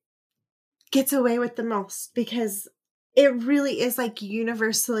that gets away with the most, because it really is like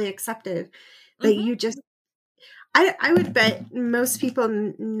universally accepted that you just, I would bet most people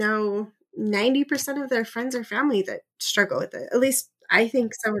know 90% of their friends or family that struggle with it. At least I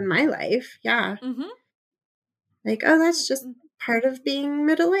think so in my life. Yeah. Like, oh, that's just part of being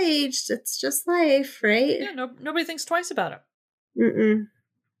middle-aged. It's just life, right? Yeah, nobody thinks twice about it.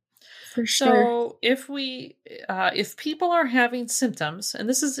 For sure. So if people are having symptoms, and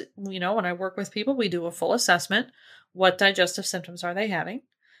this is, when I work with people, we do a full assessment. What digestive symptoms are they having?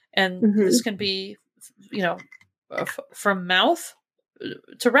 And this can be, from mouth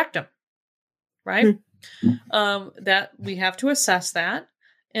to rectum, right? That we have to assess that.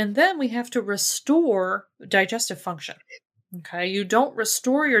 And then we have to restore digestive function. Okay. You don't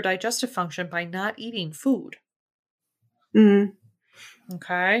restore your digestive function by not eating food.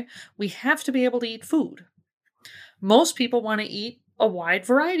 Okay. We have to be able to eat food. Most people want to eat a wide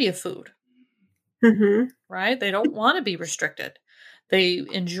variety of food. Right? They don't want to be restricted. They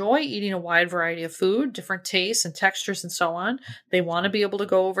enjoy eating a wide variety of food, different tastes and textures and so on. They want to be able to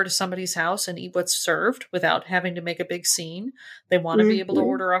go over to somebody's house and eat what's served without having to make a big scene. They want to be able to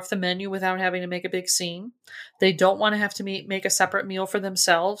order off the menu without having to make a big scene. They don't want to have to make a separate meal for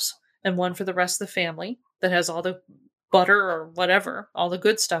themselves and one for the rest of the family that has all the butter or whatever, all the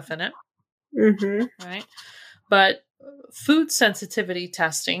good stuff in it. Right? But food sensitivity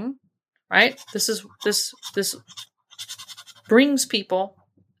testing, right? This brings people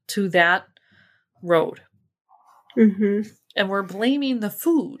to that road. And we're blaming the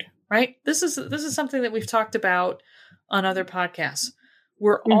food, right? This is something that we've talked about on other podcasts.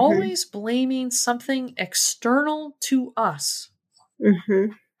 We're always blaming something external to us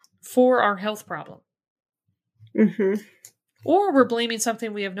for our health problem. Or we're blaming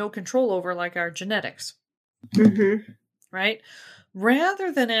something we have no control over, like our genetics. Right?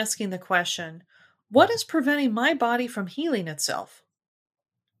 Rather than asking the question, what is preventing my body from healing itself?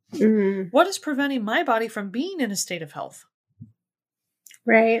 What is preventing my body from being in a state of health?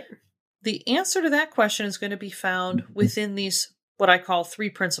 Right. The answer to that question is going to be found within these, what I call 3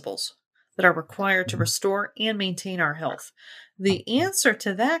 principles that are required to restore and maintain our health. The answer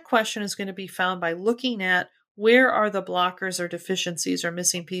to that question is going to be found by looking at where are the blockers or deficiencies or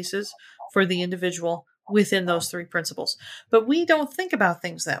missing pieces for the individual within those 3 principles. But we don't think about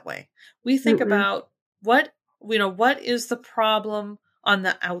things that way. We think about what is the problem on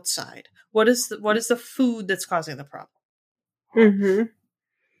the outside? What is the food that's causing the problem?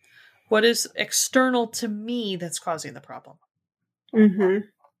 What is external to me that's causing the problem?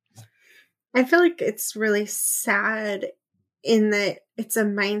 I feel like it's really sad in that it's a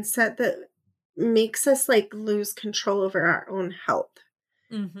mindset that makes us like lose control over our own health.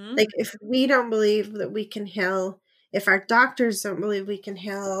 Like, if we don't believe that we can heal, if our doctors don't believe we can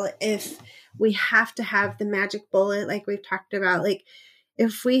heal, if we have to have the magic bullet, like we've talked about, like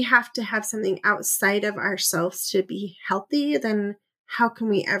if we have to have something outside of ourselves to be healthy, then how can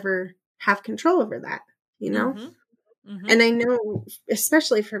we ever have control over that? And I know,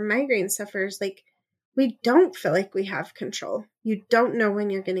 especially for migraine sufferers, like we don't feel like we have control. You don't know when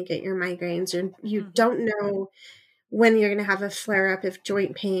you're going to get your migraines, or you don't know when you're going to have a flare up of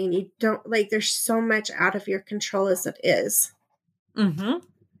joint pain. You don't, like, there's so much out of your control as it is.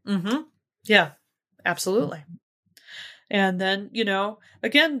 Yeah, absolutely. And then,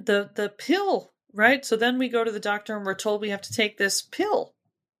 again, the pill, right? So then we go to the doctor and we're told we have to take this pill.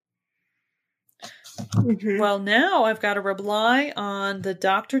 Well, now I've got to rely on the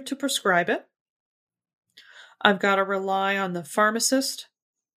doctor to prescribe it. I've got to rely on the pharmacist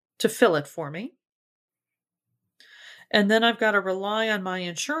to fill it for me. And then I've got to rely on my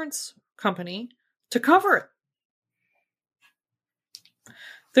insurance company to cover it.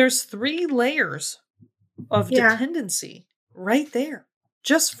 There's 3 layers of dependency right there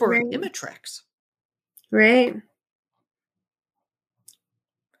just for Imitrex. Right.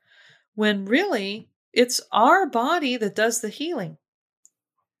 When really it's our body that does the healing.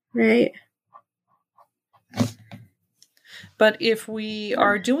 Right. But if we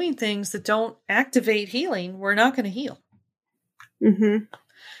are doing things that don't activate healing, we're not going to heal. Mm-hmm.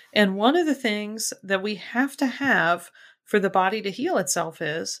 And one of the things that we have to have for the body to heal itself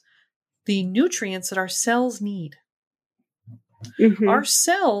is the nutrients that our cells need. Mm-hmm. Our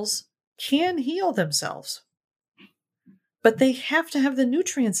cells can heal themselves, but they have to have the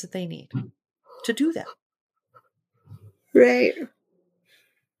nutrients that they need to do that. Right.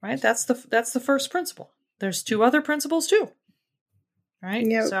 Right? That's the first principle. There's 2 other principles too. Right?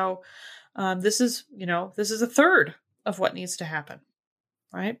 Yep. So this is a third of what needs to happen.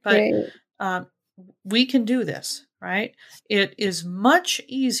 Right? But we can do this, right? It is much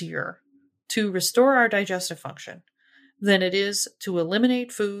easier to restore our digestive function than it is to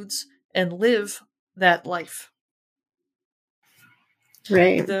eliminate foods and live that life.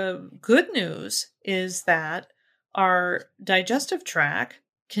 Right. The good news is that our digestive tract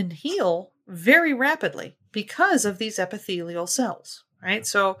can heal very rapidly because of these epithelial cells, right?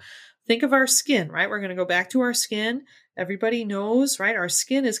 So think of our skin, right? We're going to go back to our skin. Everybody knows, right? Our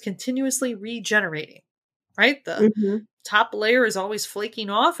skin is continuously regenerating, right? The top layer is always flaking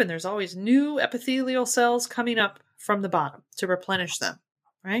off and there's always new epithelial cells coming up from the bottom to replenish them,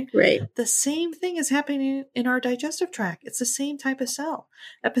 right? Right. The same thing is happening in our digestive tract. It's the same type of cell.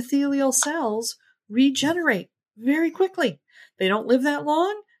 Epithelial cells regenerate very quickly. They don't live that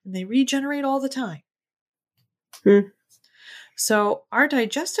long and they regenerate all the time. So our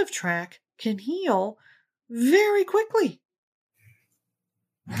digestive tract can heal very quickly.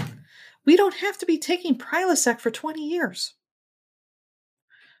 We don't have to be taking Prilosec for 20 years.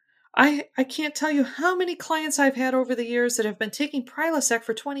 I can't tell you how many clients I've had over the years that have been taking Prilosec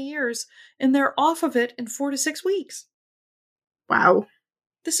for 20 years and they're off of it in 4 to 6 weeks. Wow.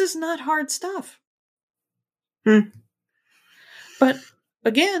 This is not hard stuff. But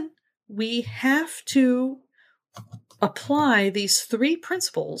again, we have to apply these 3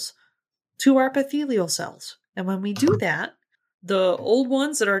 principles to our epithelial cells. And when we do that, the old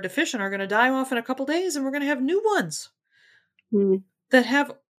ones that are deficient are going to die off in a couple days and we're going to have new ones that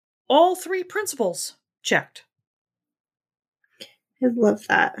have all 3 principles checked. I love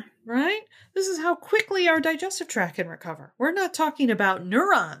that. Right? This is how quickly our digestive tract can recover. We're not talking about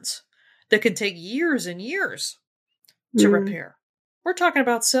neurons that can take years and years to repair. We're talking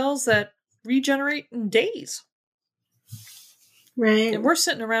about cells that regenerate in days. Right. And we're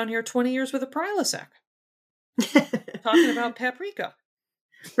sitting around here 20 years with a Prilosec. Talking about paprika.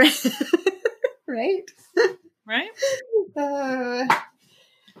 Right. Right. Right?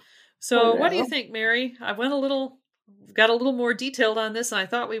 So what do you think, Mary? I got a little more detailed on this than I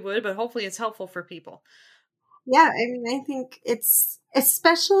thought we would, but hopefully it's helpful for people. Yeah, I mean, I think it's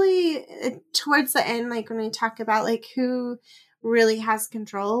especially towards the end, like when we talk about like who really has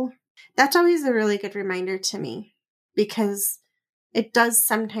control, that's always a really good reminder to me because it does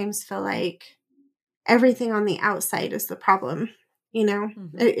sometimes feel like everything on the outside is the problem, you know,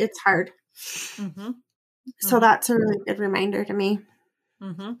 it's hard. So that's a really good reminder to me.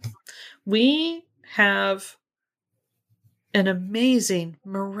 We have an amazing,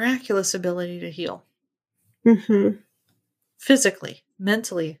 miraculous ability to heal. Physically,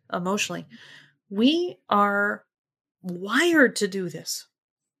 mentally, emotionally. We are wired to do this.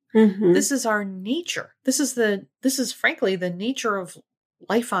 This is our nature. This is frankly the nature of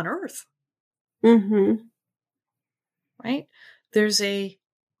life on Earth. Right? There's a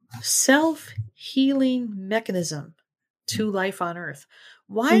self-healing mechanism to life on Earth.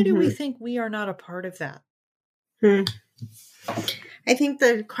 Why do we think we are not a part of that? I think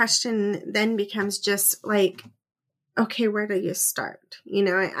the question then becomes just like, okay, where do you start? You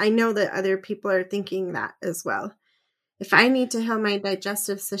know, I know that other people are thinking that as well. If I need to heal my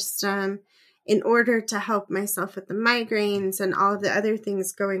digestive system in order to help myself with the migraines and all of the other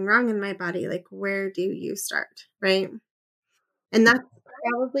things going wrong in my body, like where do you start? Right. And that's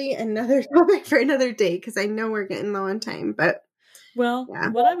probably another topic for another day because I know we're getting low on time, but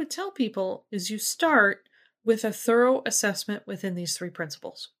what I would tell people is you start with a thorough assessment within these 3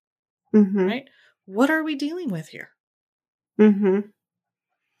 principles. Right? What are we dealing with here?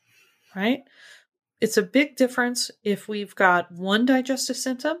 Right? It's a big difference if we've got 1 digestive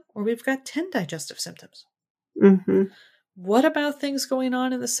symptom or we've got 10 digestive symptoms. What about things going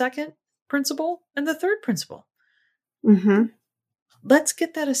on in the 2nd principle and the 3rd principle? Mm-hmm. Let's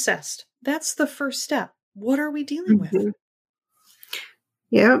get that assessed. That's the first step. What are we dealing with?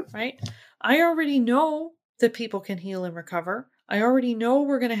 Yep. Right? I already know that people can heal and recover. I already know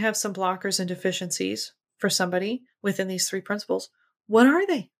we're going to have some blockers and deficiencies for somebody within these 3 principles. What are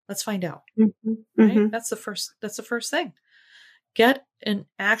they? Let's find out. Mm-hmm. Right? Mm-hmm. That's the first thing. Get an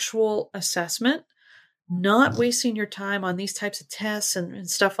actual assessment, not wasting your time on these types of tests and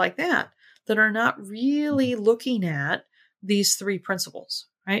stuff like that are not really looking at these 3 principles,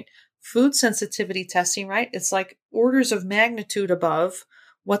 right? Food sensitivity testing, right? It's like orders of magnitude above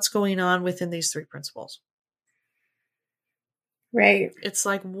what's going on within these 3 principles. Right. It's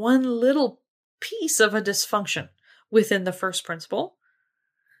like one little piece of a dysfunction within the first principle.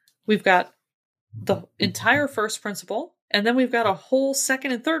 We've got the entire first principle, and then we've got a whole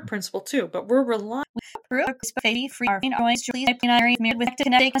second and third principle too, but we're relying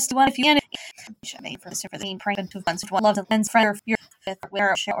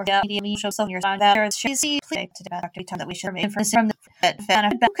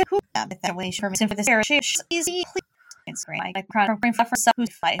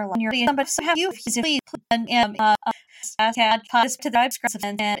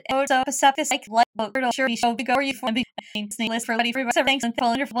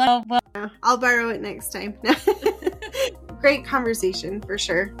I'll borrow it next time. Great conversation for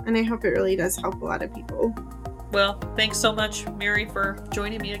sure, and I hope it really does help a lot of people. Well, thanks so much, Mary, for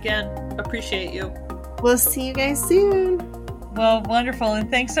joining me again. Appreciate you. We'll see you guys soon. Well, wonderful, and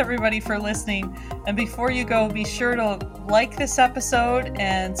thanks everybody for listening. And before you go, be sure to like this episode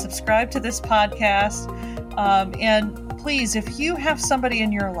and subscribe to this podcast. And please, if you have somebody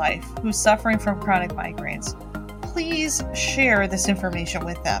in your life who's suffering from chronic migraines, please share this information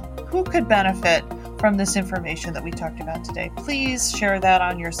with them. Who could benefit from this information that we talked about today? Please share that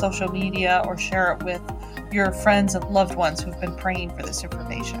on your social media or share it with your friends and loved ones who've been praying for this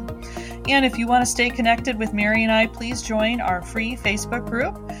information. And if you want to stay connected with Mary and I, please join our free Facebook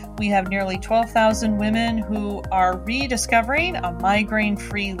group. We have nearly 12,000 women who are rediscovering a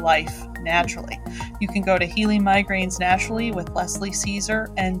migraine-free life naturally. You can go to Healing Migraines Naturally with Leslie Caesar,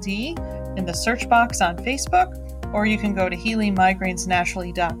 ND, in the search box on Facebook, or you can go to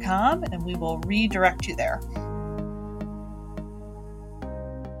healingmigrainesnaturally.com and we will redirect you there.